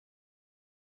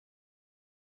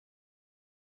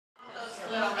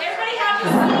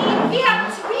We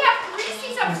have 3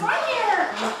 seats up front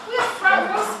here. We have front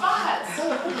row spots.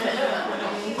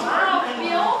 Wow,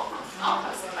 Bill. I'll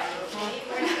come sit by you.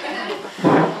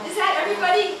 Is that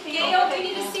everybody? Gail, do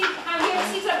you need a seat? We have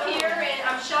seats up here, and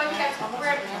I'm showing you guys.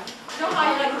 You know how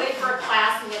you like wait for a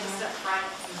class and you have to sit up front.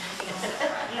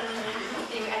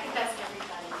 Anyway, I think that's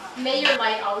everybody. May your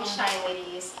light always shine,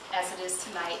 ladies, as it is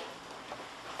tonight.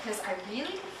 Because I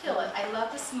really can feel it. I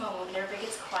love this moment when everybody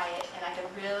gets quiet, and I can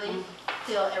really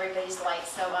feel everybody's light.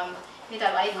 So may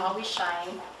that light always shine.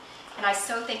 And I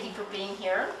so thank you for being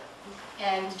here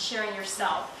and sharing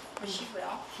yourself, which you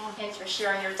will, and for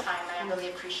sharing your time. I really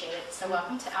appreciate it. So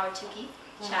welcome to Ahwatukee,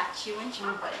 Chat, Chew, and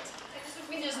Chocolate.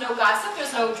 There's no gossip,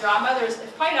 there's no drama, it's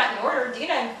probably not in order.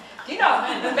 Dina,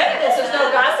 invented this. There's no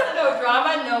gossip, no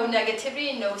drama, no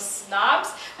negativity, no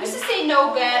snobs. We used to say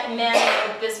no bad men,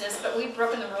 no business, but we've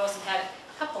broken the rules and had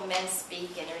a couple men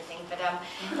speak and everything.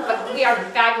 But we are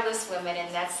fabulous women,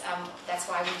 and that's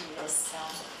why we do this. So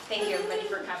thank you everybody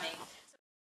for coming.